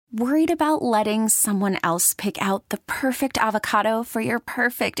Worried about letting someone else pick out the perfect avocado for your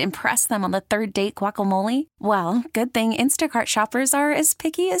perfect impress them on the third date guacamole? Well, good thing Instacart shoppers are as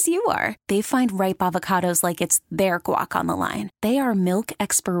picky as you are. They find ripe avocados like it's their guac on the line. They are milk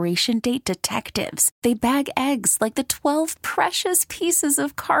expiration date detectives. They bag eggs like the 12 precious pieces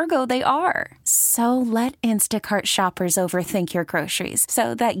of cargo they are. So let Instacart shoppers overthink your groceries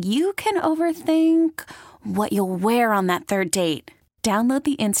so that you can overthink what you'll wear on that third date. Download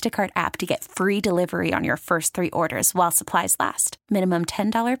the Instacart app to get free delivery on your first 3 orders while supplies last. Minimum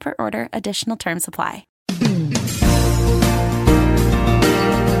 $10 per order. Additional terms apply.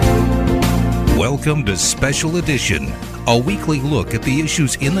 Welcome to Special Edition, a weekly look at the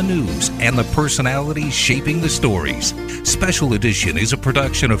issues in the news and the personalities shaping the stories. Special Edition is a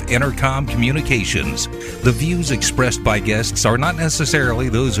production of Intercom Communications. The views expressed by guests are not necessarily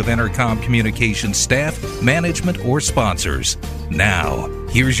those of Intercom Communications staff, management, or sponsors. Now,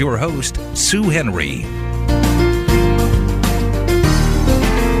 here's your host, Sue Henry.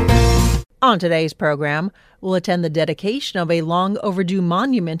 On today's program, we'll attend the dedication of a long overdue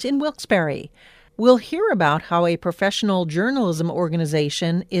monument in Wilkes-Barre. We'll hear about how a professional journalism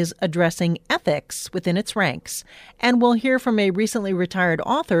organization is addressing ethics within its ranks. And we'll hear from a recently retired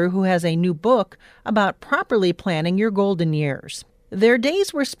author who has a new book about properly planning your golden years. Their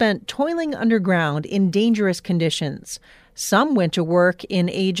days were spent toiling underground in dangerous conditions. Some went to work in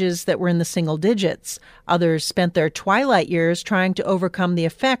ages that were in the single digits. Others spent their twilight years trying to overcome the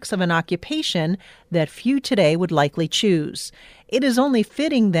effects of an occupation that few today would likely choose. It is only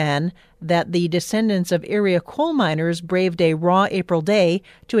fitting, then, that the descendants of area coal miners braved a raw April day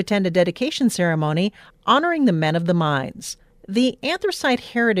to attend a dedication ceremony honoring the men of the mines. The Anthracite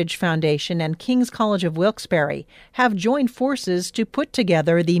Heritage Foundation and King's College of Wilkes-Barre have joined forces to put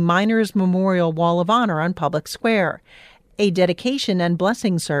together the Miners' Memorial Wall of Honor on Public Square. A dedication and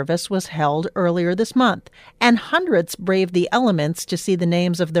blessing service was held earlier this month, and hundreds braved the elements to see the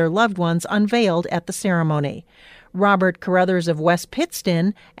names of their loved ones unveiled at the ceremony. Robert Carruthers of West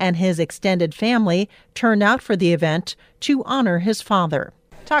Pittston and his extended family turned out for the event to honor his father.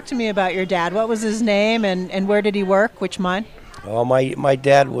 Talk to me about your dad. What was his name and where did he work? Which mine? Well, my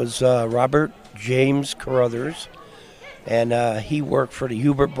dad was Robert James Carruthers, and he worked for the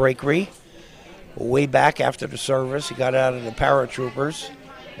Hubert Bakery. Way back after the service, he got out of the paratroopers,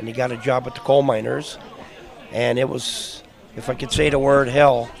 and he got a job at the coal miners. And it was, if I could say the word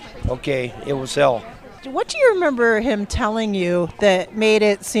hell, okay, it was hell. What do you remember him telling you that made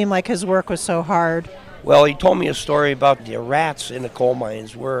it seem like his work was so hard? Well, he told me a story about the rats in the coal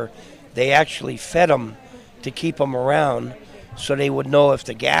mines where they actually fed them to keep them around so they would know if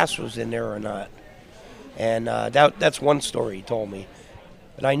the gas was in there or not. And that's one story he told me.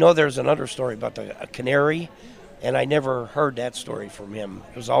 But I know there's another story about a canary, and I never heard that story from him.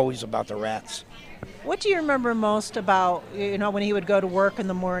 It was always about the rats. What do you remember most about, when he would go to work in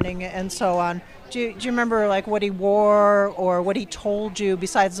the morning and so on? Do you remember, like, what he wore or what he told you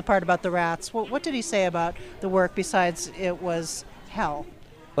besides the part about the rats? What did he say about the work besides it was hell?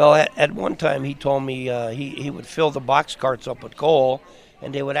 Well, at one time he told me he would fill the box carts up with coal,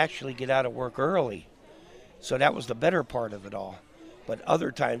 and they would actually get out of work early. So that was the better part of it all. But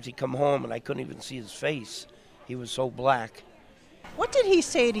other times he'd come home and I couldn't even see his face. He was so black. What did he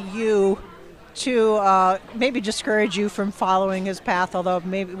say to you to maybe discourage you from following his path, although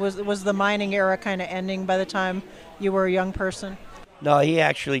maybe was the mining era kind of ending by the time you were a young person? No, he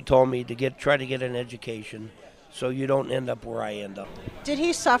actually told me to try to get an education so you don't end up where I end up. Did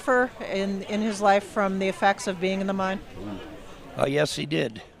he suffer in his life from the effects of being in the mine? Yes, he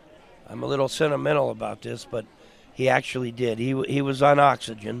did. I'm a little sentimental about this, but he actually did. He was on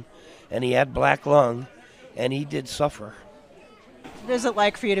oxygen, and he had black lung, and he did suffer. What is it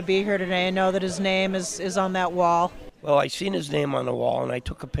like for you to be here today and know that his name is on that wall? Well, I seen his name on the wall, and I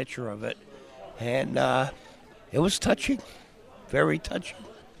took a picture of it, and it was touching, very touching.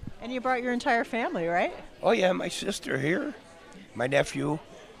 And you brought your entire family, right? Oh, yeah, my sister here, my nephew,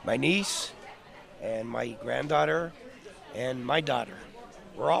 my niece, and my granddaughter, and my daughter.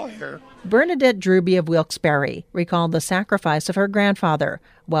 We're all here. Bernadette Druby of Wilkes-Barre recalled the sacrifice of her grandfather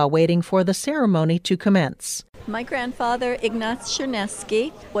while waiting for the ceremony to commence. My grandfather, Ignaz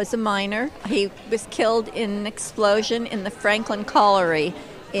Chernesky, was a miner. He was killed in an explosion in the Franklin Colliery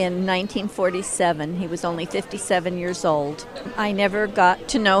in 1947. He was only 57 years old. I never got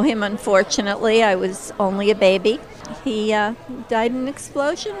to know him, unfortunately. I was only a baby. He died in an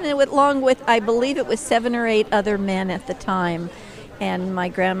explosion along with, I believe it was 7 or 8 other men at the time. And my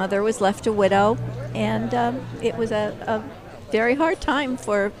grandmother was left a widow, and it was a very hard time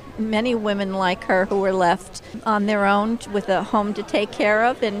for many women like her who were left on their own with a home to take care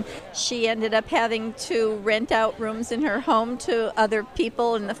of, and she ended up having to rent out rooms in her home to other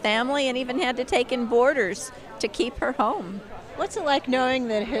people in the family and even had to take in boarders to keep her home. What's it like knowing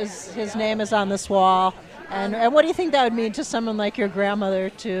that his name is on this wall? And what do you think that would mean to someone like your grandmother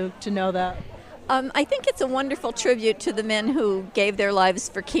to know that? I think it's a wonderful tribute to the men who gave their lives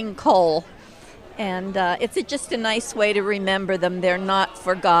for King Cole. And it's just a nice way to remember them. They're not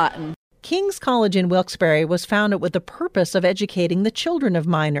forgotten. King's College in Wilkes-Barre was founded with the purpose of educating the children of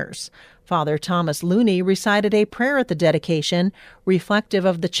miners. Father Thomas Looney recited a prayer at the dedication, reflective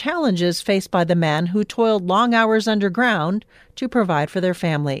of the challenges faced by the men who toiled long hours underground to provide for their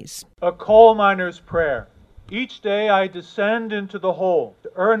families. A coal miner's prayer. Each day I descend into the hole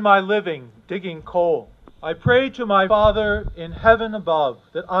to earn my living digging coal. I pray to my Father in heaven above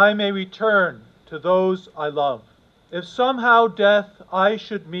that I may return to those I love. If somehow death I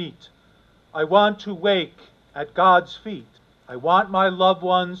should meet, I want to wake at God's feet. I want my loved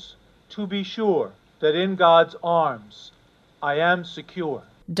ones to be sure that in God's arms I am secure.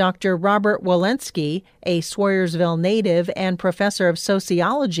 Dr. Robert Walensky, a Sawyersville native and professor of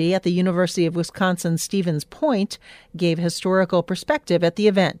sociology at the University of Wisconsin-Stevens Point, gave historical perspective at the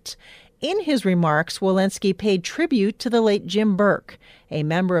event. In his remarks, Walensky paid tribute to the late Jim Burke, a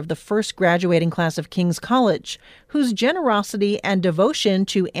member of the first graduating class of King's College, whose generosity and devotion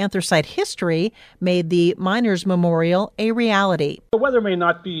to anthracite history made the Miners' Memorial a reality. The weather may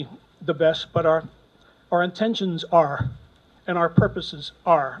not be the best, but our intentions are, and our purposes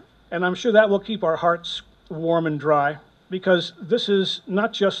are. And I'm sure that will keep our hearts warm and dry, because this is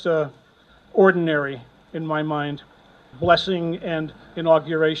not just a ordinary, in my mind, blessing and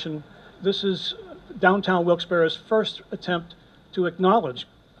inauguration. This is downtown Wilkes-Barre's first attempt to acknowledge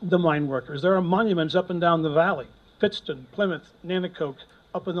the mine workers. There are monuments up and down the valley. Pittston, Plymouth, Nanticoke,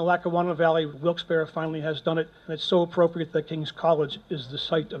 up in the Lackawanna Valley. Wilkes-Barre finally has done it, and it's so appropriate that King's College is the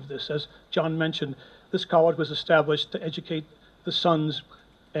site of this. As John mentioned, this college was established to educate the sons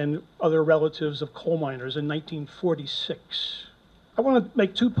and other relatives of coal miners in 1946. I want to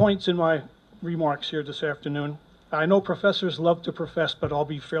make 2 points in my remarks here this afternoon. I know professors love to profess, but I'll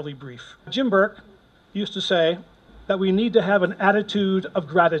be fairly brief. Jim Burke used to say that we need to have an attitude of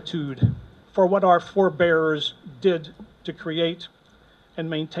gratitude for what our forebears did to create and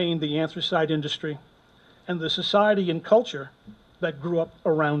maintain the anthracite industry and the society and culture that grew up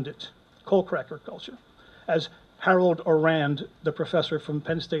around it, coal cracker culture. As Harold Orand, the professor from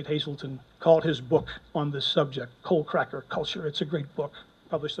Penn State Hazleton, called his book on this subject, Coal Cracker Culture. It's a great book,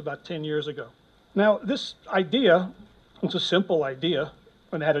 published about 10 years ago. Now, this idea, it's a simple idea,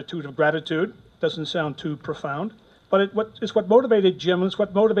 an attitude of gratitude, doesn't sound too profound, but it's what motivated Jim, it's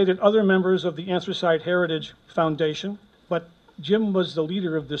what motivated other members of the Anthracite Heritage Foundation. But Jim was the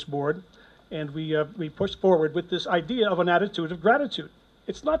leader of this board, and we pushed forward with this idea of an attitude of gratitude.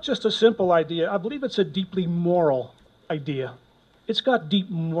 It's not just a simple idea. I believe it's a deeply moral idea. It's got deep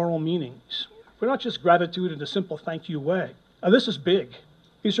moral meanings. We're not just gratitude in a simple thank you way. Now, this is big.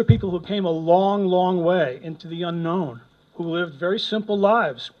 These are people who came a long, long way into the unknown, who lived very simple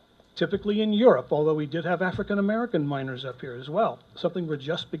lives, typically in Europe, although we did have African-American miners up here as well, something we're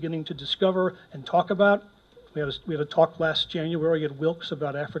just beginning to discover and talk about. We had a talk last January at Wilkes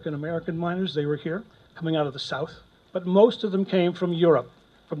about African-American miners. They were here, coming out of the South. But most of them came from Europe,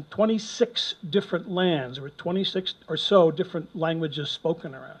 from 26 different lands. There were 26 or so different languages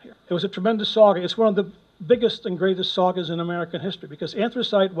spoken around here. It was a tremendous saga. It's one of the biggest and greatest sagas in American history, because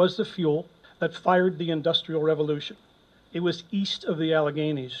anthracite was the fuel that fired the Industrial Revolution. It was east of the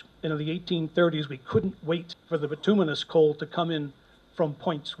Alleghenies. In the 1830s, we couldn't wait for the bituminous coal to come in from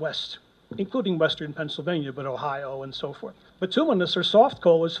points west, including western Pennsylvania, but Ohio and so forth. Bituminous, or soft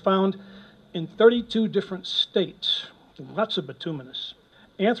coal, was found in 32 different states, lots of bituminous.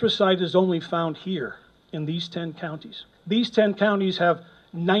 Anthracite is only found here in these 10 counties. These 10 counties have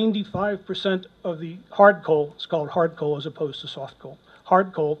 95% of the hard coal, it's called hard coal as opposed to soft coal,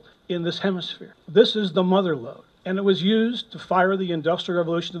 hard coal in this hemisphere. This is the mother lode, and it was used to fire the Industrial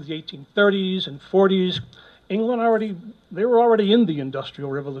Revolution of the 1830s and 40s. England they were already in the Industrial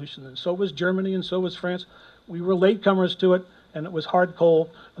Revolution, and so was Germany and so was France. We were latecomers to it, and it was hard coal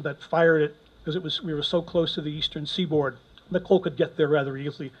that fired it because we were so close to the eastern seaboard. The coal could get there rather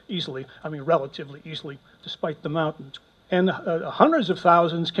relatively easily, despite the mountains. And hundreds of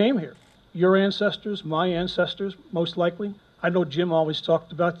thousands came here. Your ancestors, my ancestors, most likely. I know Jim always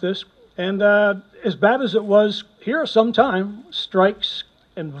talked about this. And as bad as it was here sometime, strikes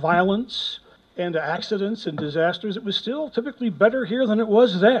and violence and accidents and disasters, it was still typically better here than it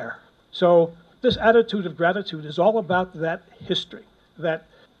was there. So This attitude of gratitude is all about that history, that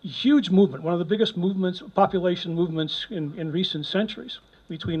huge movement, one of the biggest movements, population movements in recent centuries,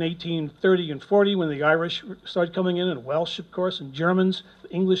 between 1830 and 40, when the Irish started coming in, and Welsh, of course, and Germans.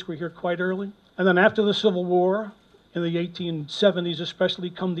 The English were here quite early. And then after the Civil War, in the 1870s especially,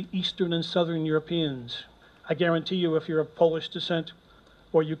 come the Eastern and Southern Europeans. I guarantee you, if you're of Polish descent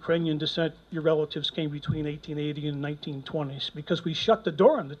or Ukrainian descent, your relatives came between 1880 and 1920s, because we shut the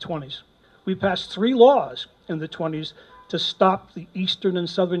door in the 20s. We passed 3 laws in the 20s to stop the Eastern and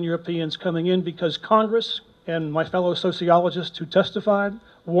Southern Europeans coming in, because Congress and my fellow sociologists who testified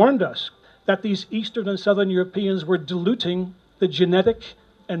warned us that these Eastern and Southern Europeans were diluting the genetic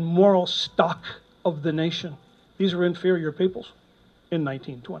and moral stock of the nation. These were inferior peoples in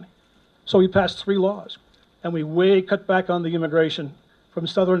 1920. So we passed 3 laws, and we way cut back on the immigration from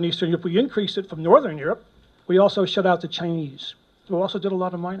Southern and Eastern Europe. We increased it from Northern Europe. We also shut out the Chinese, who also did a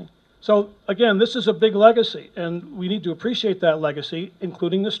lot of mining. So again, this is a big legacy, and we need to appreciate that legacy,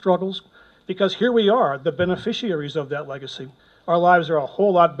 including the struggles, because here we are, the beneficiaries of that legacy. Our lives are a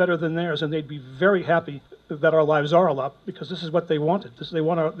whole lot better than theirs, and they'd be very happy that our lives are a lot, because this is what they wanted. They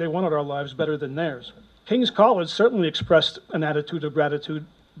wanted our lives better than theirs. King's College certainly expressed an attitude of gratitude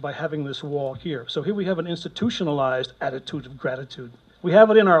by having this wall here. So here we have an institutionalized attitude of gratitude. We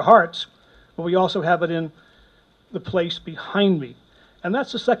have it in our hearts, but we also have it in the place behind me. And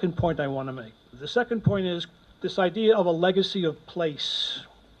that's the second point I want to make. The second point is this idea of a legacy of place.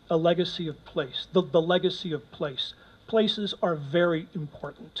 A legacy of place. The legacy of place. Places are very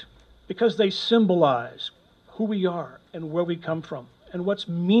important because they symbolize who we are and where we come from and what's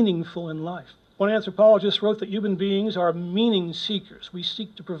meaningful in life. One anthropologist wrote that human beings are meaning seekers. We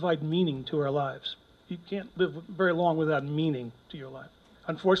seek to provide meaning to our lives. You can't live very long without meaning to your life.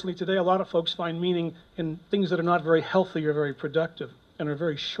 Unfortunately, today, a lot of folks find meaning in things that are not very healthy or very productive and are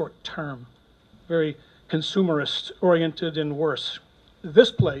very short-term, very consumerist-oriented and worse. This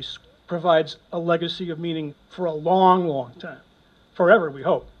place provides a legacy of meaning for a long, long time. Forever, we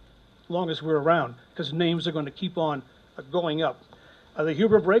hope, as long as we're around, because names are going to keep on going up. The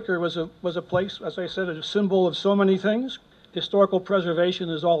Huber Breaker was a place, as I said, a symbol of so many things. Historical preservation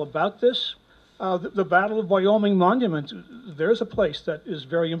is all about this. The Battle of Wyoming Monument, there's a place that is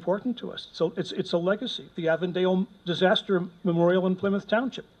very important to us. So it's a legacy. The Avondale Disaster Memorial in Plymouth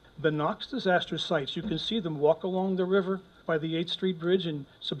Township. The Knox disaster sites, you can see them walk along the river by the 8th Street Bridge, and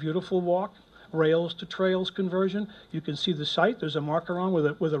it's a beautiful walk. Rails to trails conversion. You can see the site. There's a marker on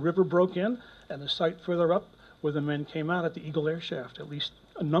where the river broke in, and the site further up where the men came out at the Eagle Air Shaft. At least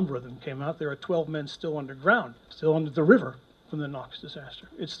a number of them came out. There are 12 men still underground, still under the river from the Knox disaster.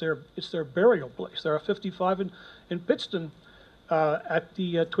 It's their burial place. There are 55 in Pittston at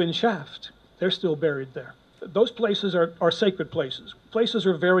the Twin Shaft. They're still buried there. Those places are sacred places. Places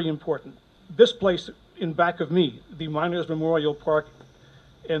are very important. This place in back of me, the Miners Memorial Park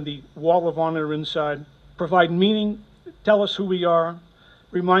and the Wall of Honor inside, provide meaning, tell us who we are,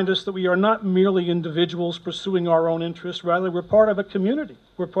 remind us that we are not merely individuals pursuing our own interests. Rather, we're part of a community.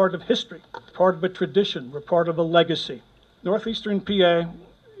 We're part of history, part of a tradition. We're part of a legacy. Northeastern PA,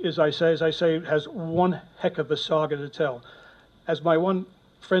 as I say, has one heck of a saga to tell. As my one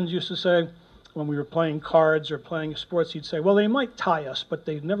friend used to say, when we were playing cards or playing sports, he'd say, well, they might tie us, but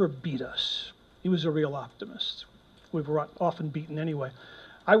they'd never beat us. He was a real optimist. We were often beaten anyway.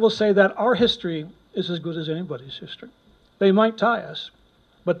 I will say that our history is as good as anybody's history. They might tie us,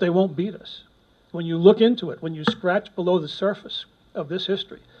 but they won't beat us. When you look into it, when you scratch below the surface of this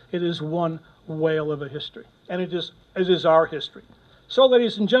history, it is one whale of a history, and it is our history. So,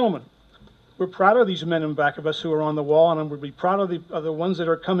 ladies and gentlemen, we're proud of these men in back of us who are on the wall, and we'll be proud of the ones that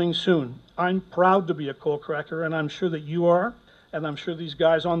are coming soon. I'm proud to be a coal cracker, and I'm sure that you are, and I'm sure these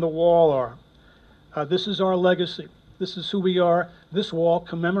guys on the wall are. This is our legacy. This is who we are. This wall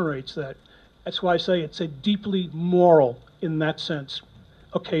commemorates that. That's why I say it's a deeply moral, in that sense,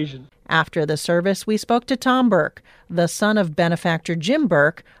 occasion. After the service, we spoke to Tom Burke, the son of benefactor Jim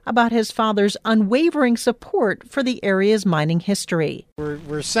Burke, about his father's unwavering support for the area's mining history.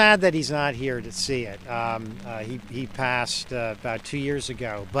 We're sad that he's not here to see it. He passed about 2 years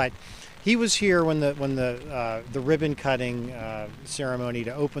ago, but he was here when the ribbon cutting ceremony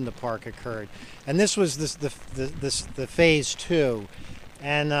to open the park occurred, and this was the phase 2,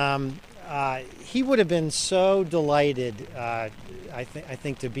 and he would have been so delighted, I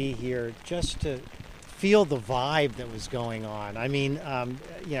think, to be here just to feel the vibe that was going on. I mean,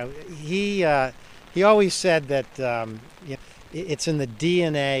 he always said that it's in the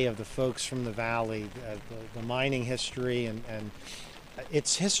DNA of the folks from the valley, the mining history, and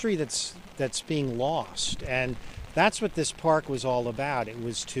it's history that's being lost, and that's what this park was all about. It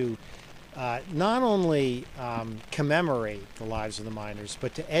was to not only commemorate the lives of the miners,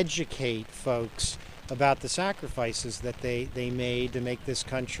 but to educate folks about the sacrifices that they made to make this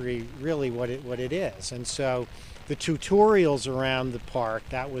country really what it is. And so the tutorials around the park,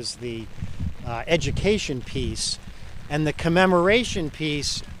 that was the education piece, and the commemoration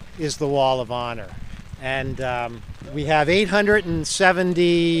piece is the Wall of Honor. And we have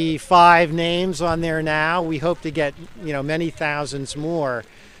 875 names on there now. We hope to get many thousands more.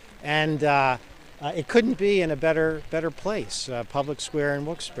 And it couldn't be in a better place, Public Square in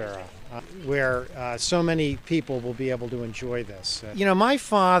Wilkes-Barre, where so many people will be able to enjoy this. My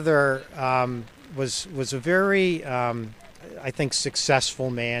father was a very, I think, successful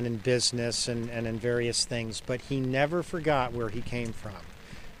man in business and in various things, but he never forgot where he came from.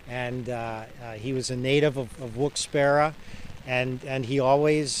 And he was a native of Wilkes-Barre, and he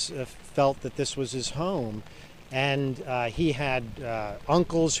always felt that this was his home. And he had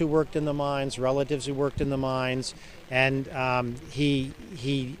uncles who worked in the mines, relatives who worked in the mines, and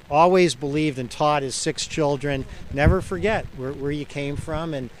he always believed and taught his 6 children, never forget where you came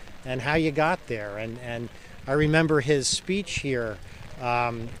from and how you got there. And I remember his speech here,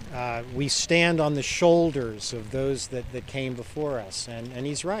 we stand on the shoulders of those that came before us, and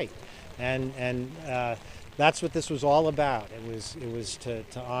he's right. And that's what this was all about. It was to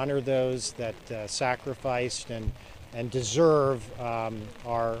honor those that sacrificed and deserve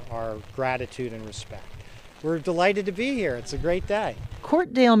our gratitude and respect. We're delighted to be here. It's a great day.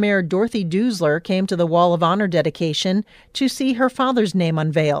 Courtdale Mayor Dorothy Dusler came to the Wall of Honor dedication to see her father's name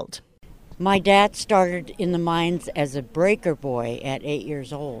unveiled. My dad started in the mines as a breaker boy at 8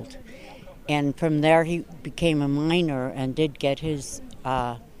 years old. And from there he became a miner and did get his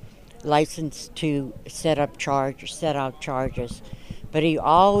license to set out charges. But he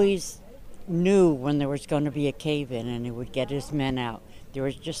always knew when there was going to be a cave-in, and he would get his men out. There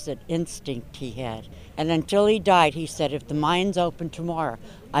was just an instinct he had. And until he died, he said, if the mines open tomorrow,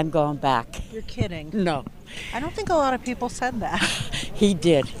 I'm going back. You're kidding. No. I don't think a lot of people said that. He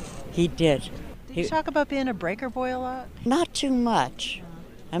did. He did. Did you talk about being a breaker boy a lot? Not too much.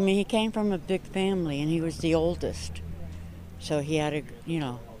 I mean, he came from a big family, and he was the oldest. So he had to,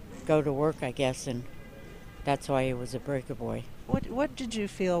 go to work, I guess, and that's why he was a breaker boy. What did you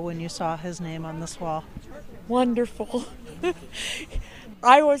feel when you saw his name on this wall? Wonderful.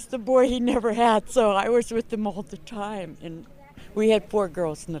 I was the boy he never had, so I was with him all the time. And we had 4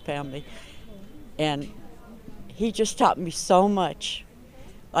 girls in the family. And he just taught me so much,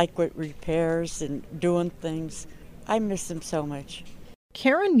 like with repairs and doing things. I miss him so much.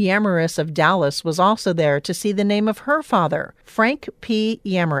 Karen Yamaris of Dallas was also there to see the name of her father, Frank P.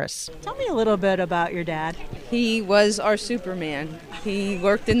 Yamaris. Tell me a little bit about your dad. He was our Superman. He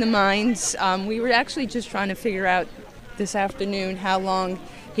worked in the mines. We were actually just trying to figure out this afternoon how long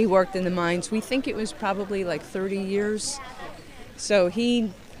he worked in the mines. We think it was probably like 30 years. So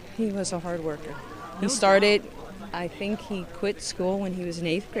he was a hard worker. He started, I think he quit school when he was in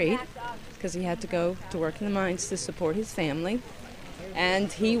 8th grade because he had to go to work in the mines to support his family.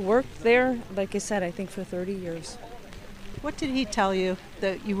 And he worked there, like I said, I think for 30 years. What did he tell you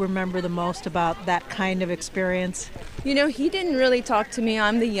that you remember the most about that kind of experience? He didn't really talk to me.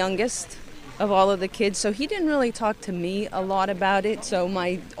 I'm the youngest of all of the kids, so he didn't really talk to me a lot about it. So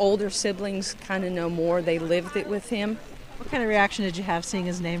my older siblings kind of know more. They lived it with him. What kind of reaction did you have seeing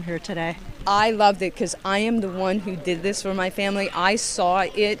his name here today? I loved it because I am the one who did this for my family. I saw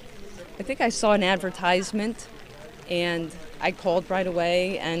it. I think I saw an advertisement, and I called right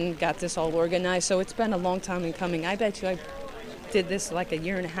away and got this all organized. So it's been a long time in coming. I bet you I did this like a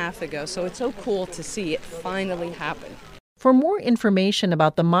year and a half ago. So it's so cool to see it finally happen. For more information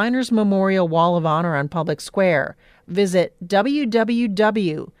about the Miners Memorial Wall of Honor on Public Square, visit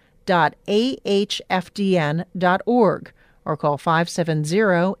www.ahfdn.org or call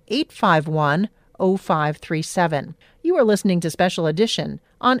 570-851-0537. You are listening to Special Edition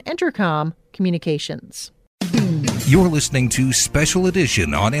on Entercom Communications. You're listening to Special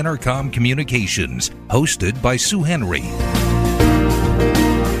Edition on Entercom Communications, hosted by Sue Henry.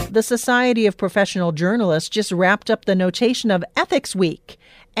 The Society of Professional Journalists just wrapped up the notation of Ethics Week,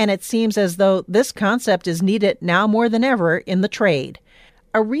 and it seems as though this concept is needed now more than ever in the trade.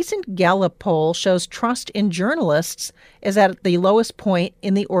 A recent Gallup poll shows trust in journalists is at the lowest point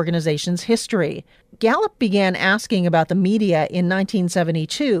in the organization's history. Gallup began asking about the media in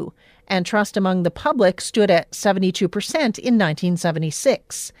 1972, and trust among the public stood at 72% in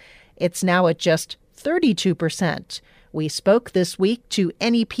 1976. It's now at just 32%, We spoke this week to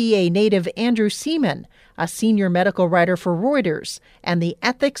NEPA native Andrew Seaman, a senior medical writer for Reuters and the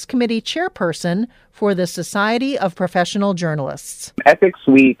Ethics Committee chairperson for the Society of Professional Journalists. Ethics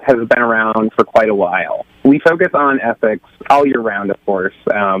Week has been around for quite a while. We focus on ethics all year round, of course.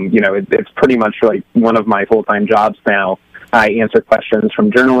 It's pretty much like one of my full-time jobs now. I answer questions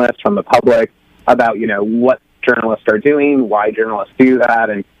from journalists, from the public, about, what journalists are doing, why journalists do that,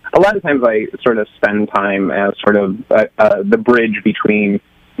 and a lot of times I sort of spend time as sort of the bridge between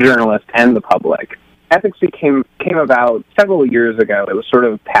journalists and the public. Ethics Week came about several years ago. It was sort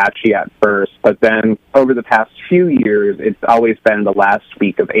of patchy at first, but then over the past few years, it's always been the last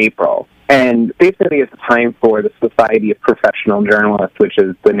week of April. And basically it's a time for the Society of Professional Journalists, which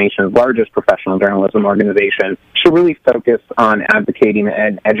is the nation's largest professional journalism organization, to really focus on advocating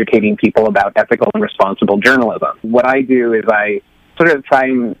and educating people about ethical and responsible journalism. What I do is I sort of try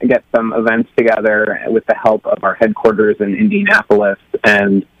and get some events together with the help of our headquarters in Indianapolis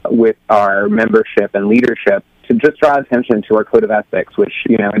and with our membership and leadership to just draw attention to our code of ethics, which,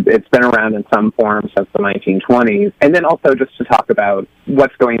 it's been around in some form since the 1920s. And then also just to talk about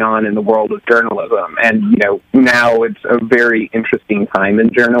what's going on in the world of journalism. And, now it's a very interesting time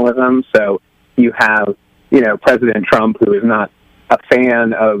in journalism. So you have, President Trump, who is not a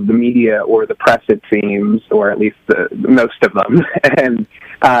fan of the media or the press, it seems, or at least most of them. And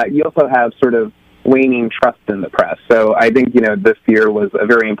you also have sort of waning trust in the press. So I think, this year was a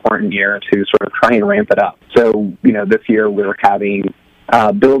very important year to sort of try and ramp it up. So, this year we're having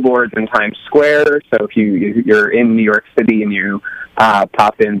billboards in Times Square. So if you're in New York City and you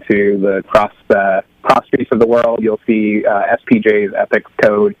pop into the cross streets of the world, you'll see SPJ's ethics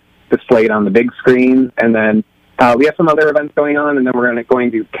code displayed on the big screens. And then we have some other events going on, and then we're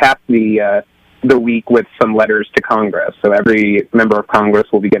going to cap the week with some letters to Congress. So every member of Congress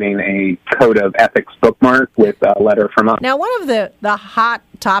will be getting a code of ethics bookmark with a letter from us. Now, one of the hot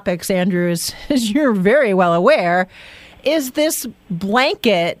topics, Andrew, is, as you're very well aware, is this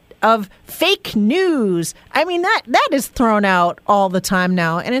blanket of fake news. I mean, that is thrown out all the time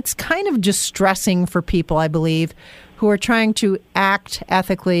now, and it's kind of distressing for people, I believe, who are trying to act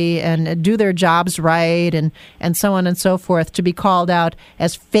ethically and do their jobs right and so on and so forth, to be called out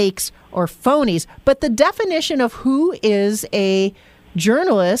as fakes or phonies. But the definition of who is a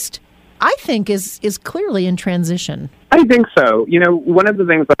journalist, I think, is clearly in transition. I think so. One of the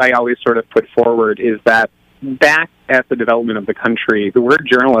things that I always sort of put forward is that back at the development of the country, the word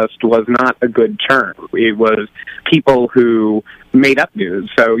journalist was not a good term. It was people who made up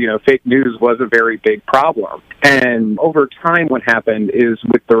news. So, fake news was a very big problem. And over time, what happened is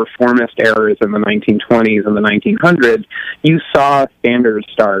with the reformist eras in the 1920s and the 1900s, you saw standards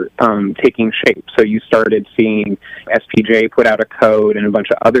start taking shape. So you started seeing SPJ put out a code and a bunch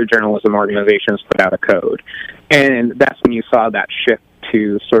of other journalism organizations put out a code. And that's when you saw that shift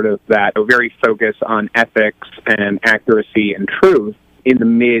to sort of that very focus on ethics and accuracy and truth in the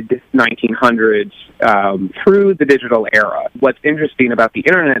mid-1900s through the digital era. What's interesting about the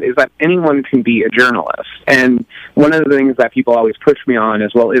internet is that anyone can be a journalist. And one of the things that people always push me on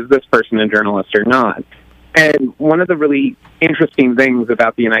is, well, is this person a journalist or not? And one of the really interesting things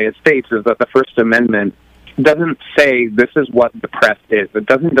about the United States is that the First Amendment doesn't say this is what the press is. It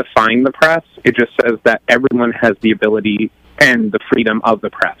doesn't define the press. It just says that everyone has the ability and the freedom of the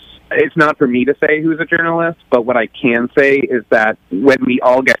press. It's not for me to say who's a journalist, but what I can say is that when we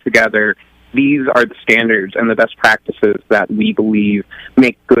all get together, these are the standards and the best practices that we believe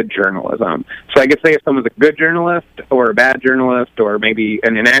make good journalism. So I could say if someone's a good journalist or a bad journalist or maybe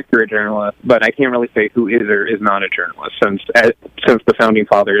an inaccurate journalist, but I can't really say who is or is not a journalist since the Founding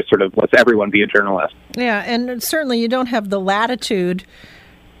Fathers sort of lets everyone be a journalist. Yeah, and certainly you don't have the latitude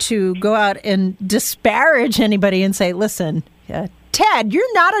to go out and disparage anybody and say, listen, Ted,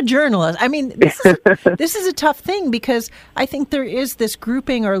 you're not a journalist. I mean, this is a tough thing because I think there is this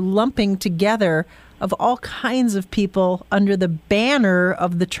grouping or lumping together of all kinds of people under the banner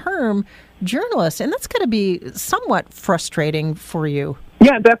of the term journalist, and that's going to be somewhat frustrating for you.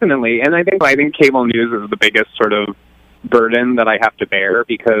 Yeah, definitely. And I think cable news is the biggest sort of burden that I have to bear,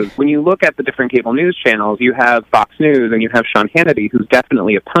 because when you look at the different cable news channels, you have Fox News and you have Sean Hannity, who's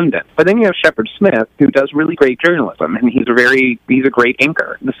definitely a pundit. But then you have Shepard Smith, who does really great journalism, and he's a great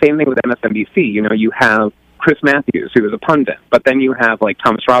anchor. The same thing with MSNBC. You have Chris Matthews, who is a pundit, but then you have like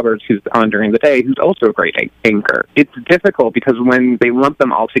Thomas Roberts, who's on during the day, who's also a great anchor. It's difficult because when they lump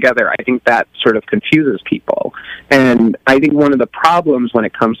them all together, I think that sort of confuses people. And I think one of the problems when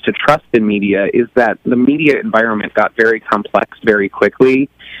it comes to trust in media is that the media environment got very complex very quickly.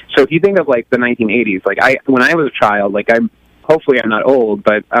 So if you think of like the 1980s, when I was a child, hopefully I'm not old,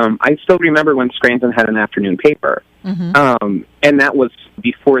 but I still remember when Scranton had an afternoon paper. Mm-hmm. And that was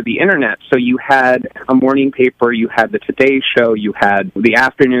before the internet. So you had a morning paper, you had the Today Show, you had the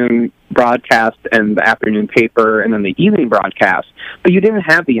afternoon broadcast and the afternoon paper, and then the evening broadcast. But you didn't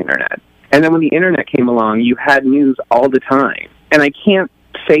have the internet. And then when the internet came along, you had news all the time. And I can't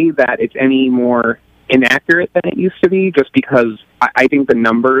say that it's any more inaccurate than it used to be, just because I think the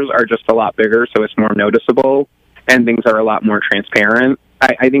numbers are just a lot bigger, so it's more noticeable, and things are a lot more transparent.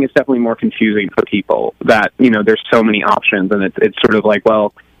 I think it's definitely more confusing for people that, there's so many options, and it's sort of like,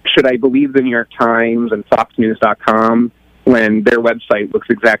 well, should I believe the New York Times and FoxNews.com when their website looks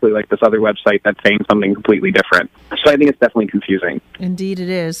exactly like this other website that's saying something completely different? So I think it's definitely confusing. Indeed it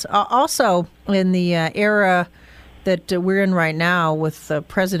is. Also, in the era that we're in right now with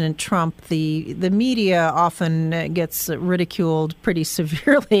President Trump, the media often gets ridiculed pretty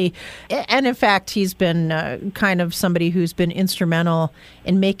severely. And in fact, he's been kind of somebody who's been instrumental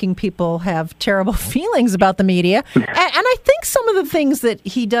in making people have terrible feelings about the media. And I think some of the things that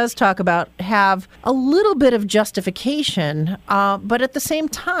he does talk about have a little bit of justification, but at the same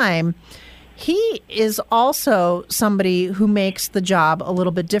time, he is also somebody who makes the job a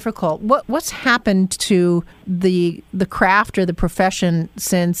little bit difficult. What's happened to the craft or the profession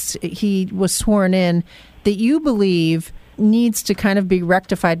since he was sworn in that you believe needs to kind of be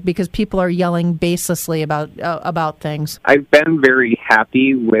rectified because people are yelling baselessly about things? I've been very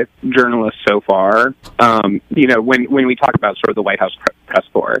happy with journalists so far. When we talk about sort of the White House press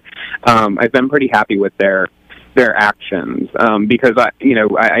corps, I've been pretty happy with their actions, because I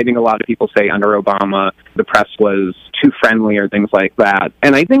think a lot of people say under Obama the press was too friendly or things like that,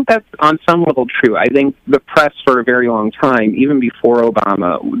 and I think that's on some level true. I think the press for a very long time, even before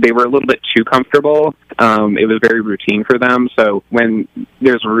Obama, they were a little bit too comfortable. It was very routine for them. So when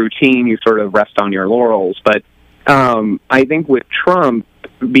there's a routine, you sort of rest on your laurels. But I think with Trump,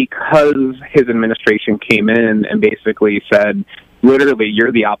 because his administration came in and basically said, literally,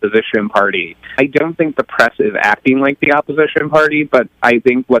 you're the opposition party. I don't think the press is acting like the opposition party, but I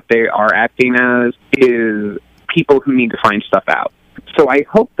think what they are acting as is people who need to find stuff out. So I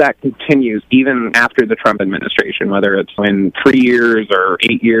hope that continues even after the Trump administration, whether it's in 3 years or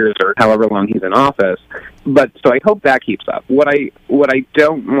 8 years or however long he's in office. But so I hope that keeps up. What I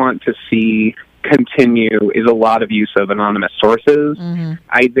don't want to see continue is a lot of use of anonymous sources. Mm-hmm.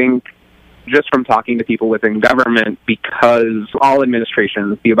 I think just from talking to people within government, because all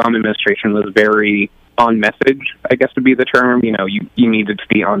administrations, the Obama administration was very on message, I guess would be the term. You needed to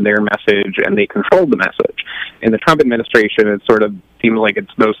be on their message, and they controlled the message. In the Trump administration, it sort of seems like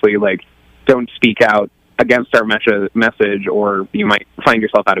it's mostly like, don't speak out against our message, or you might find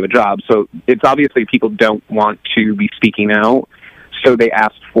yourself out of a job. So it's obviously people don't want to be speaking out, so they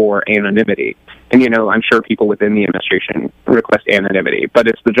asked for anonymity. And, I'm sure people within the administration request anonymity, but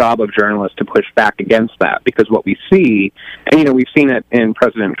it's the job of journalists to push back against that, because what we see, and, we've seen it in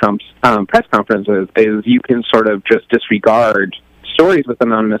President Trump's press conferences, is you can sort of just disregard stories with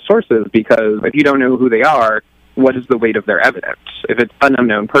anonymous sources, because if you don't know who they are, what is the weight of their evidence? If it's an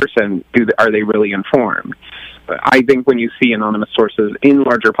unknown person, are they really informed? I think when you see anonymous sources in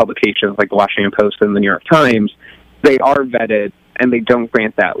larger publications like the Washington Post and the New York Times, they are vetted, and they don't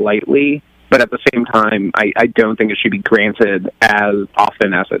grant that lightly. But at the same time, I don't think it should be granted as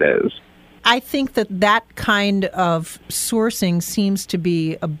often as it is. I think that kind of sourcing seems to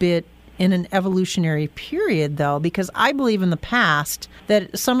be a bit in an evolutionary period, though, because I believe in the past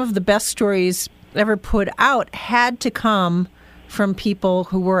that some of the best stories ever put out had to come from people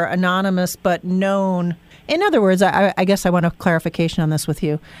who were anonymous but known. In other words, I guess I want a clarification on this with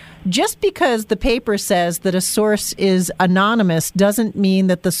you. Just because the paper says that a source is anonymous doesn't mean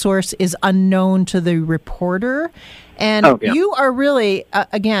that the source is unknown to the reporter. And You are really,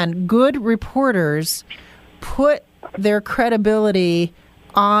 again, good reporters put their credibility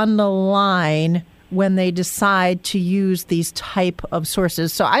on the line when they decide to use these type of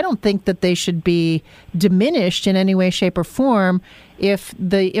sources. So I don't think that they should be diminished in any way, shape, or form if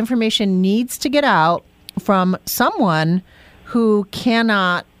the information needs to get out from someone who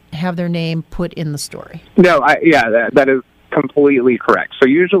cannot have their name put in the story. No, that is completely correct. So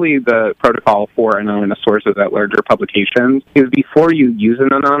usually the protocol for anonymous sources at larger publications is before you use an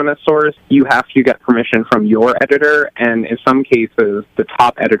anonymous source, you have to get permission from your editor, and in some cases, the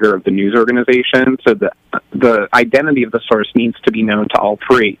top editor of the news organization. So the identity of the source needs to be known to all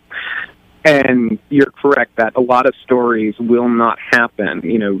three. And you're correct that a lot of stories will not happen.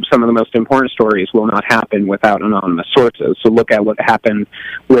 Some of the most important stories will not happen without anonymous sources. So look at what happened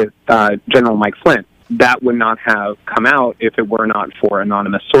with General Mike Flynn. That would not have come out if it were not for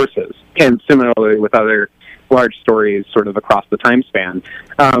anonymous sources. And similarly with other large stories sort of across the time span.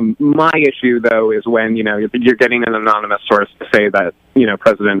 My issue, though, is when, you're getting an anonymous source to say that,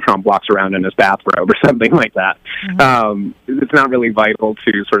 President Trump walks around in his bathrobe or something like that. It's not really vital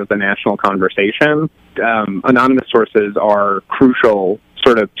to sort of the national conversation. Anonymous sources are crucial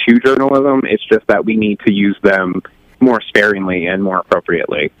sort of to journalism. It's just that we need to use them more sparingly and more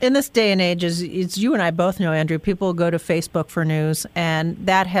appropriately. In this day and age, as you and I both know, Andrew, people go to Facebook for news, and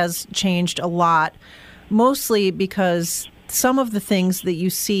that has changed a lot, mostly because some of the things that you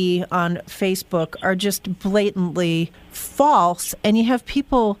see on Facebook are just blatantly false, and you have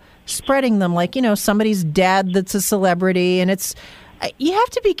people spreading them like, somebody's dad that's a celebrity, and you have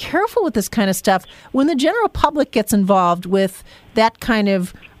to be careful with this kind of stuff. When the general public gets involved with that kind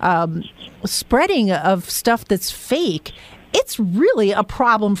of spreading of stuff that's fake, it's really a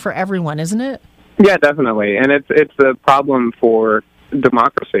problem for everyone, isn't it? Yeah, definitely. And it's a problem for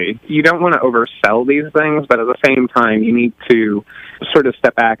democracy. You don't want to oversell these things, but at the same time, you need to sort of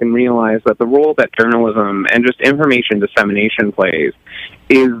step back and realize that the role that journalism and just information dissemination plays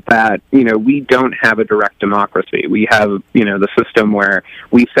is that, we don't have a direct democracy. We have, the system where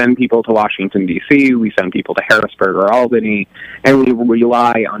we send people to Washington, D.C., we send people to Harrisburg or Albany, and we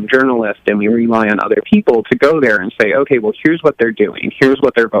rely on journalists and we rely on other people to go there and say, okay, well, here's what they're doing, here's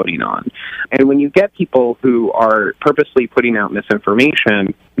what they're voting on. And when you get people who are purposely putting out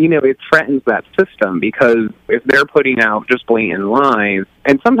misinformation, it threatens that system, because if they're putting out just blatant lies,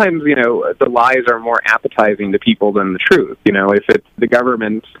 and sometimes, the lies are more appetizing to people than the truth. If it's the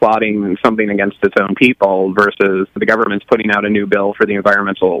government plotting something against its own people versus the government's putting out a new bill for the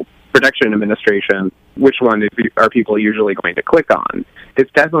Environmental Protection Administration, which one are people usually going to click on?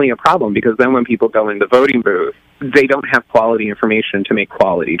 It's definitely a problem, because then when people go in the voting booth, they don't have quality information to make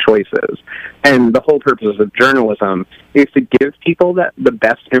quality choices. And the whole purpose of journalism is to give people the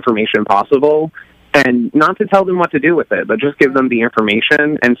best information possible, and not to tell them what to do with it, but just give them the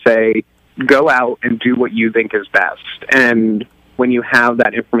information and say, go out and do what you think is best. And when you have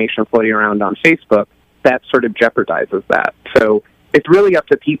that information floating around on Facebook, that sort of jeopardizes that. So it's really up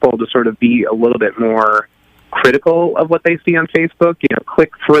to people to sort of be a little bit more critical of what they see on Facebook,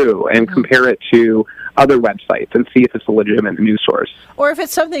 click through and compare it to other websites and see if it's a legitimate news source. Or if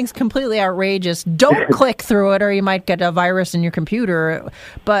it's something's completely outrageous, don't click through it, or you might get a virus in your computer.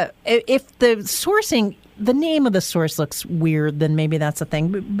 But if the sourcing, the name of the source looks weird, then maybe that's a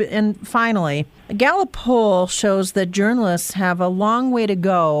thing. And finally, a Gallup poll shows that journalists have a long way to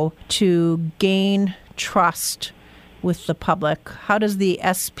go to gain trust with the public. How does the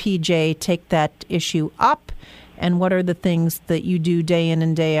SPJ take that issue up? And what are the things that you do day in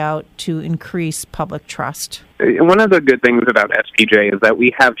and day out to increase public trust? One of the good things about SPJ is that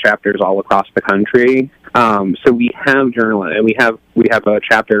we have chapters all across the country. So we have journalists, and we have a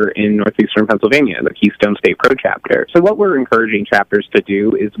chapter in northeastern Pennsylvania, the Keystone State Pro chapter. So what we're encouraging chapters to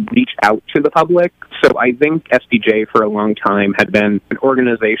do is reach out to the public. So I think SPJ for a long time had been an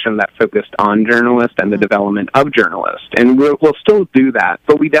organization that focused on journalists and the development of journalists. And we'll still do that,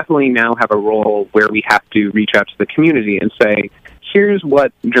 but we definitely now have a role where we have to reach out to the community and say, here's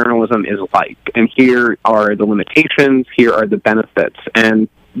what journalism is like, and here are the limitations, here are the benefits, and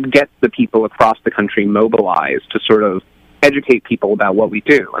get the people across the country mobilized to sort of educate people about what we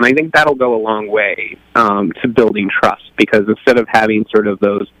do. And I think that'll go a long way to building trust, because instead of having sort of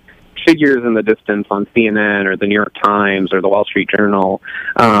those figures in the distance on CNN or the New York Times or the Wall Street Journal,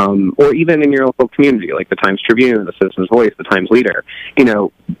 or even in your local community, like the Times Tribune, the Citizen's Voice, the Times Leader,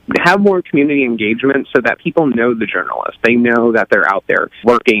 have more community engagement so that people know the journalists. They know that they're out there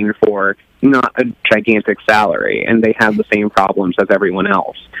working for not a gigantic salary, and they have the same problems as everyone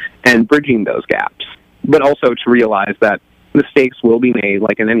else, and bridging those gaps. But also to realize that mistakes will be made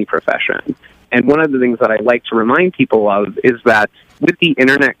like in any profession. And one of the things that I like to remind people of is that with the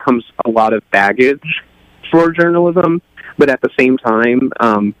internet comes a lot of baggage for journalism, but at the same time,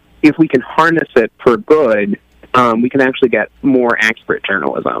 if we can harness it for good, we can actually get more accurate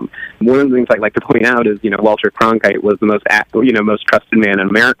journalism. One of the things I like to point out is, Walter Cronkite was the most trusted man in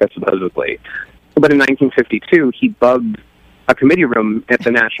America, supposedly. But in 1952, he bugged a committee room at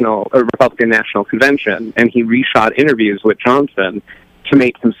the Republican National Convention, and he reshot interviews with Johnson to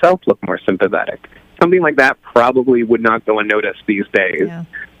make himself look more sympathetic. Something like that probably would not go unnoticed these days. Yeah.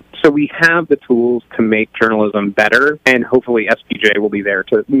 So we have the tools to make journalism better, and hopefully SPJ will be there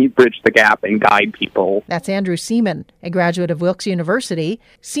to bridge the gap and guide people. That's Andrew Seaman, a graduate of Wilkes University,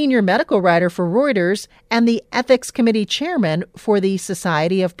 senior medical writer for Reuters, and the Ethics Committee chairman for the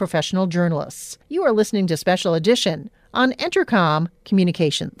Society of Professional Journalists. You are listening to Special Edition on Entercom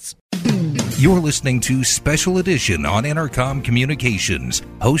Communications. You're listening to Special Edition on Entercom Communications,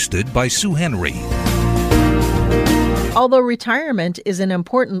 hosted by Sue Henry. Although retirement is an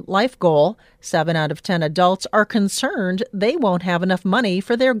important life goal, 7 out of 10 adults are concerned they won't have enough money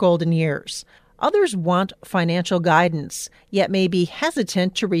for their golden years. Others want financial guidance, yet may be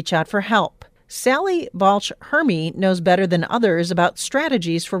hesitant to reach out for help. Sally Balch-Hermy knows better than others about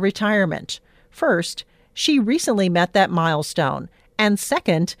strategies for retirement. First, she recently met that milestone. And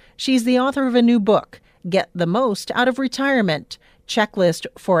second, she's the author of a new book, Get the Most Out of Retirement: Checklist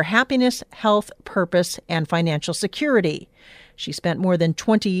for Happiness, Health, Purpose, and Financial Security. She spent more than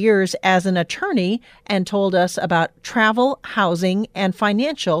 20 years as an attorney and told us about travel, housing, and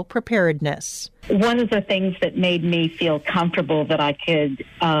financial preparedness. One of the things that made me feel comfortable that I could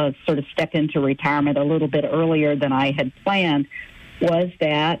sort of step into retirement a little bit earlier than I had planned was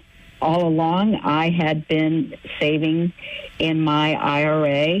that all along I had been saving in my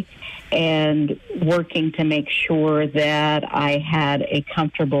IRA and working to make sure that I had a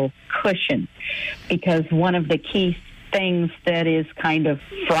comfortable cushion. Because one of the key things that is kind of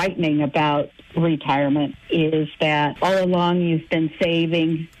frightening about retirement is that all along you've been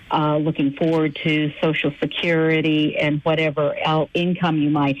saving, looking forward to Social Security and whatever else income you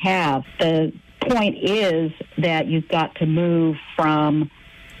might have. The point is that you've got to move from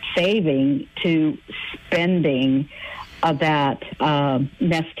saving to spending that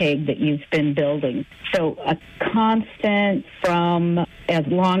nest egg that you've been building. So a constant from as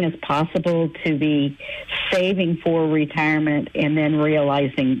long as possible to be saving for retirement and then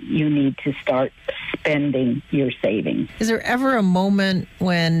realizing you need to start spending your savings. Is there ever a moment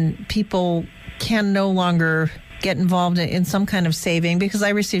when people can no longer get involved in some kind of saving? Because I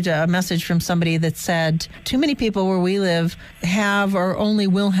received a message from somebody that said, too many people where we live have or only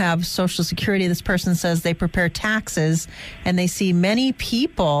will have Social Security. This person says they prepare taxes and they see many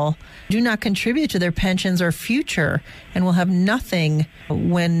people do not contribute to their pensions or future and will have nothing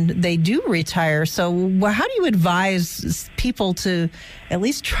when they do retire. So how do you advise people to at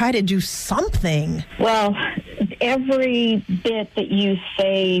least try to do something? Well, every bit that you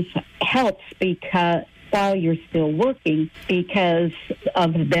save helps because while you're still working, because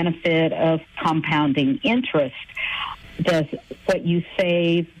of the benefit of compounding interest. What you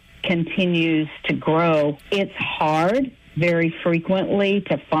save continues to grow. It's hard very frequently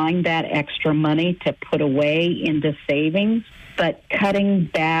to find that extra money to put away into savings, but cutting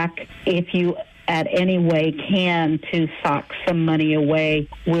back, if you at any way can, to sock some money away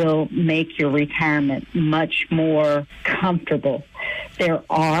will make your retirement much more comfortable. There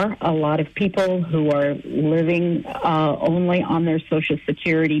are a lot of people who are living only on their Social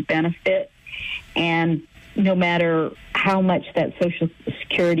Security benefit, and no matter how much that Social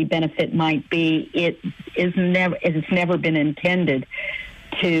Security benefit might be, it has never been intended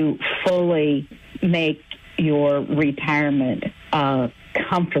to fully make your retirement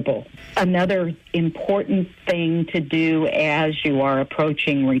comfortable. Another important thing to do as you are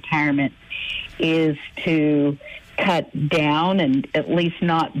approaching retirement is to cut down and at least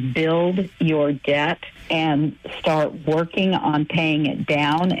not build your debt and start working on paying it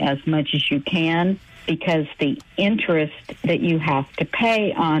down as much as you can, because the interest that you have to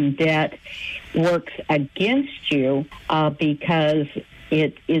pay on debt works against you because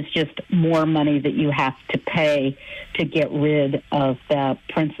it is just more money that you have to pay to get rid of the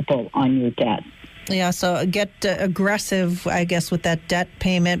principal on your debt. Yeah, so get aggressive, I guess, with that debt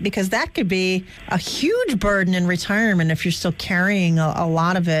payment, because that could be a huge burden in retirement if you're still carrying a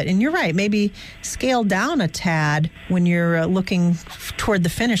lot of it. And you're right, maybe scale down a tad when you're looking toward the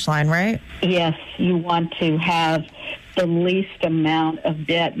finish line, right? Yes, you want to have the least amount of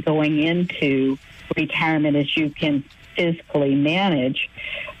debt going into retirement as you can physically manage,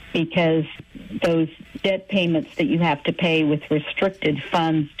 because those debt payments that you have to pay with restricted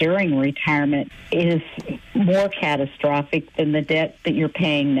funds during retirement is more catastrophic than the debt that you're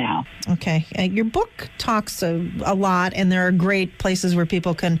paying now. Okay. Your book talks a lot, and there are great places where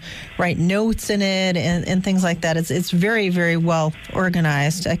people can write notes in it and things like that. It's very, very well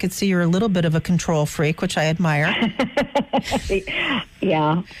organized. I could see you're a little bit of a control freak, which I admire.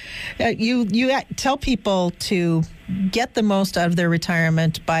 Yeah. You tell people to get the most out of their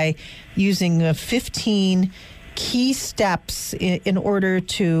retirement by using 15 key steps in order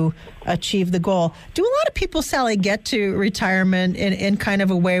to achieve the goal. Do a lot of people, Sally, get to retirement in kind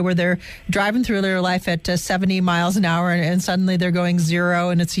of a way where they're driving through their life at 70 miles an hour and suddenly they're going zero,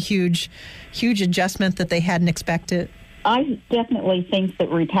 and it's a huge adjustment that they hadn't expected? I definitely think that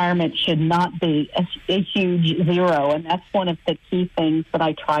retirement should not be a huge zero, and that's one of the key things that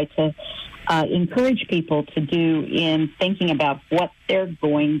I try to encourage people to do in thinking about what they're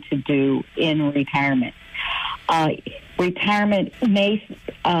going to do in retirement. Retirement may,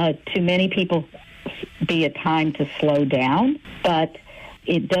 to many people, be a time to slow down, but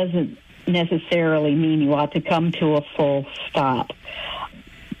it doesn't necessarily mean you ought to come to a full stop.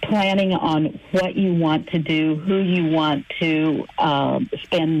 Planning on what you want to do, who you want to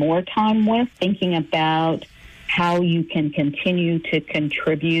spend more time with, thinking about how you can continue to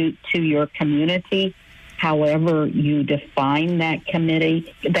contribute to your community, however you define that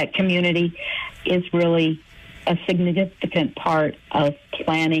community is really a significant part of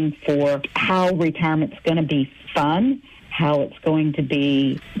planning for how retirement's going to be fun, how it's going to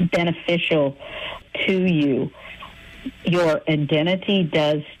be beneficial to you. Your identity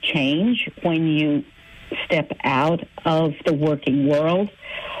does change when you step out of the working world,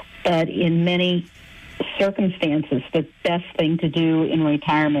 but in many circumstances, the best thing to do in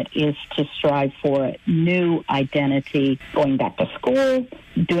retirement is to strive for a new identity, going back to school,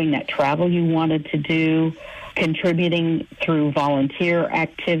 doing that travel you wanted to do, contributing through volunteer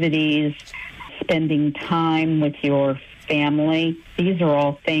activities, spending time with your family. These are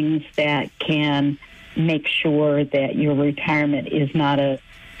all things that can make sure that your retirement is not a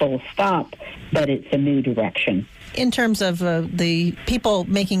full stop, but it's a new direction. In terms of the people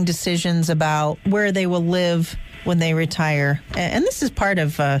making decisions about where they will live when they retire, and this is part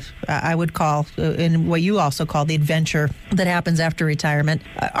of, I would call, in what you also call the adventure that happens after retirement,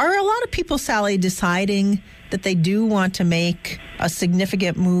 are a lot of people, Sally, deciding that they do want to make a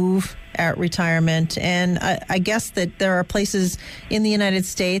significant move at retirement? And I guess that there are places in the United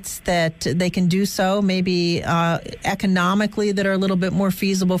States that they can do so, maybe economically, that are a little bit more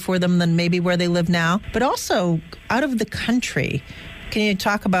feasible for them than maybe where they live now, but also out of the country. Can you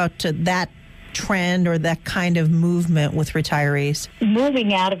talk about that trend or that kind of movement with retirees?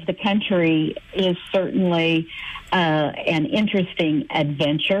 Moving out of the country is certainly an interesting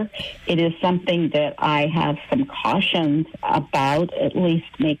adventure. It is something that I have some cautions about. At least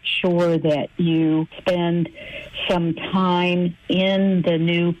make sure that you spend some time in the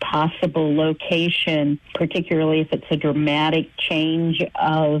new possible location, particularly if it's a dramatic change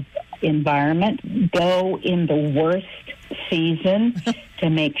of environment. Go in the worst season to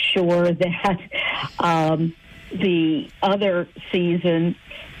make sure that the other season,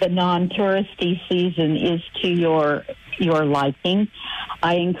 the non-touristy season, is to your liking.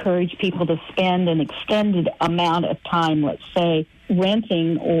 I encourage people to spend an extended amount of time, let's say,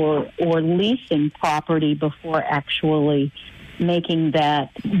 renting or leasing property before actually making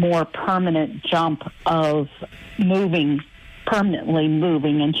that more permanent jump of permanently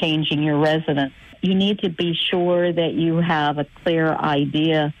moving and changing your residence. You need to be sure that you have a clear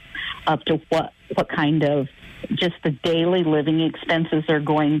idea of to what kind of just the daily living expenses are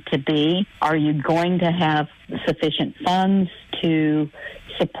going to be. Are you going to have sufficient funds to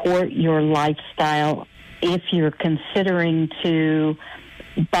support your lifestyle? If you're considering to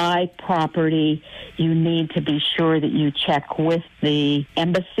buy property, you need to be sure that you check with the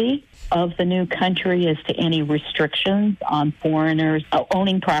embassy of the new country as to any restrictions on foreigners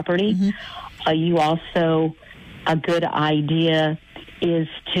owning property. You also, a good idea is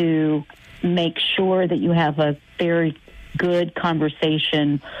to make sure that you have a very good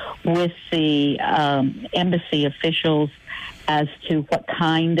conversation with the embassy officials as to what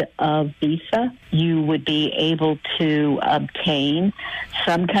kind of visa you would be able to obtain.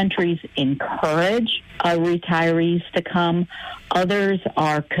 Some countries encourage retirees to come. Others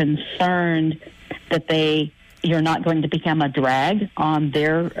are concerned that you're not going to become a drag on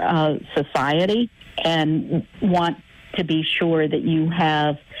their society and want to be sure that you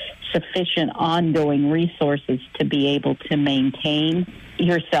have sufficient ongoing resources to be able to maintain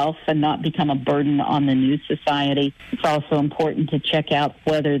yourself and not become a burden on the new society. It's also important to check out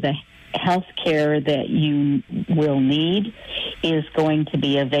whether the health care that you will need is going to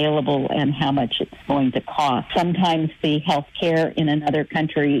be available and how much it's going to cost. Sometimes the health care in another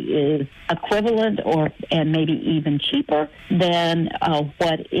country is equivalent and maybe even cheaper than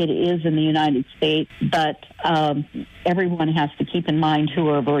what it is in the United States, but everyone has to keep in mind who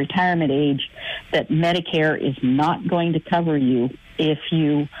are of a retirement age that Medicare is not going to cover you if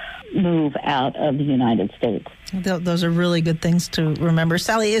you move out of the United States. Those are really good things to remember.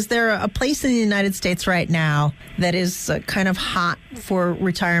 Sally, is there a place in the United States right now that is kind of hot for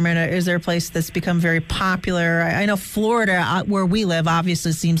retirement? Or is there a place that's become very popular? I know Florida, where we live,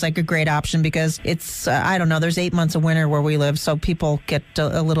 obviously seems like a great option because it's, there's 8 months of winter where we live, so people get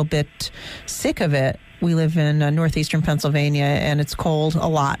a little bit sick of it. We live in northeastern Pennsylvania, and it's cold a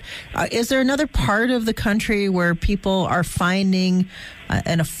lot. Is there another part of the country where people are finding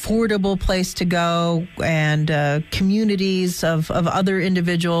an affordable place to go and communities of other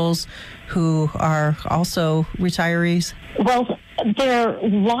individuals who are also retirees? Well, there are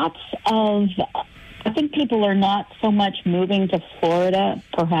lots of I think people are not so much moving to Florida,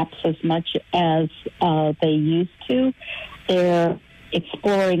 perhaps as much as they used to. They're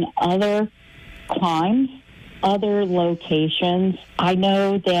exploring other climes, other locations. I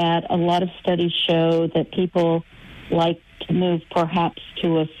know that a lot of studies show that people like to move perhaps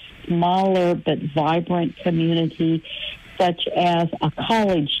to a smaller but vibrant community, such as a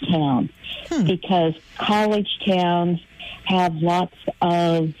college town, because college towns have lots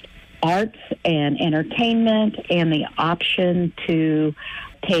of arts and entertainment and the option to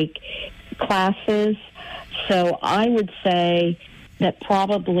take classes. So I would say that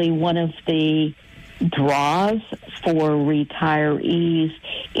probably one of the draws for retirees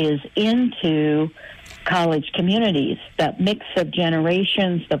is into college communities. That mix of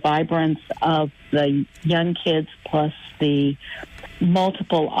generations, the vibrance of the young kids, plus the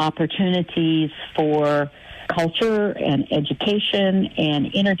multiple opportunities for culture and education and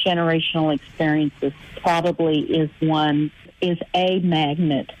intergenerational experiences probably is a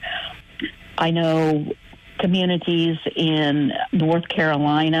magnet. I know communities in North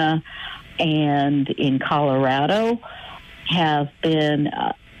Carolina and in Colorado have been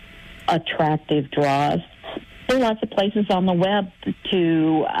attractive draws. There are lots of places on the web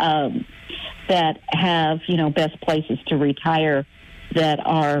to that have, best places to retire that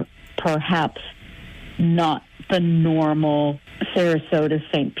are perhaps not the normal Sarasota,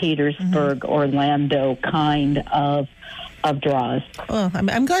 St. Petersburg, Orlando kind of draws. Well,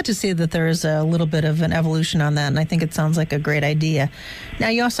 I'm glad to see that there is a little bit of an evolution on that, and I think it sounds like a great idea. Now,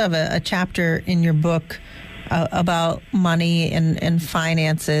 you also have a chapter in your book about money and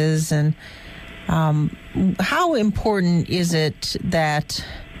finances, and how important is it that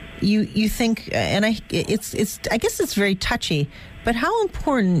you think, and I guess it's very touchy, but how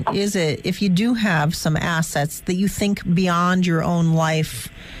important is it if you do have some assets that you think beyond your own life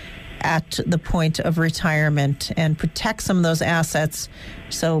at the point of retirement and protect some of those assets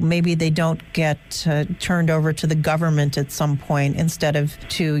so maybe they don't get turned over to the government at some point instead of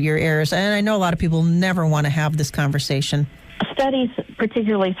to your heirs? And I know a lot of people never want to have this conversation. Studies,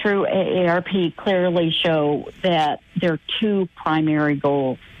 particularly through AARP, clearly show that there are two primary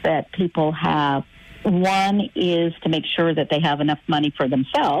goals that people have. One is to make sure that they have enough money for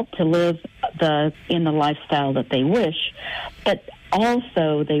themselves to live in the lifestyle that they wish, but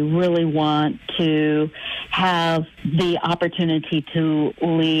also they really want to have the opportunity to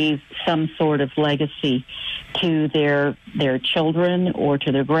leave some sort of legacy to their children or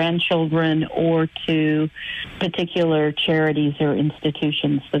to their grandchildren or to particular charities or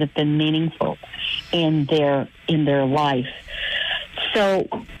institutions that have been meaningful in their life. So,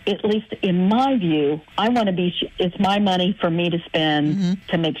 at least in my view, I want to it's my money for me to spend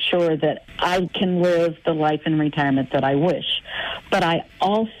to make sure that I can live the life in retirement that I wish. But I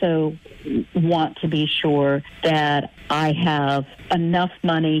also want to be sure that I have enough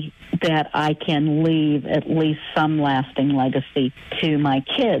money that I can leave at least some lasting legacy to my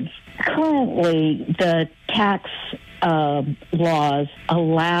kids. Currently, the tax laws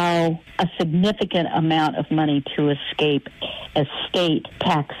allow a significant amount of money to escape estate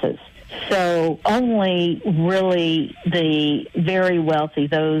taxes. So only really the very wealthy,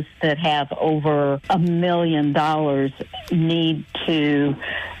 those that have over $1 million, need to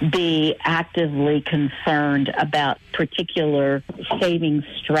be actively concerned about particular saving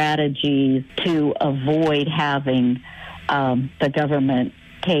strategies to avoid having the government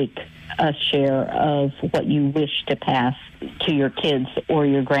take a share of what you wish to pass to your kids or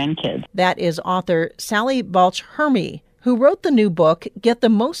your grandkids. That is author Sally Balch-Hermy, who wrote the new book, Get the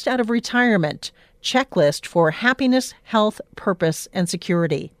Most Out of Retirement, Checklist for Happiness, Health, Purpose, and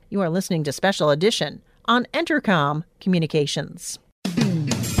Security. You are listening to Special Edition on Entercom Communications.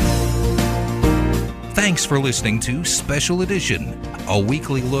 Thanks for listening to Special Edition, a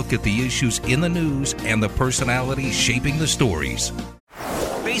weekly look at the issues in the news and the personalities shaping the stories.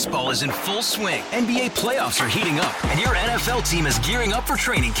 Baseball is in full swing. NBA playoffs are heating up, and your NFL team is gearing up for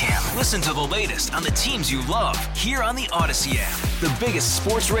training camp. Listen to the latest on the teams you love here on the Odyssey app. The biggest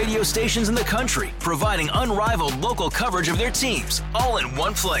sports radio stations in the country, providing unrivaled local coverage of their teams, all in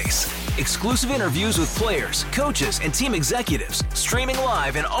one place. Exclusive interviews with players, coaches, and team executives, streaming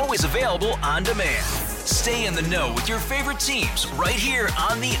live and always available on demand. Stay in the know with your favorite teams right here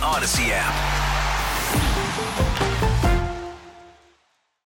on the Odyssey app.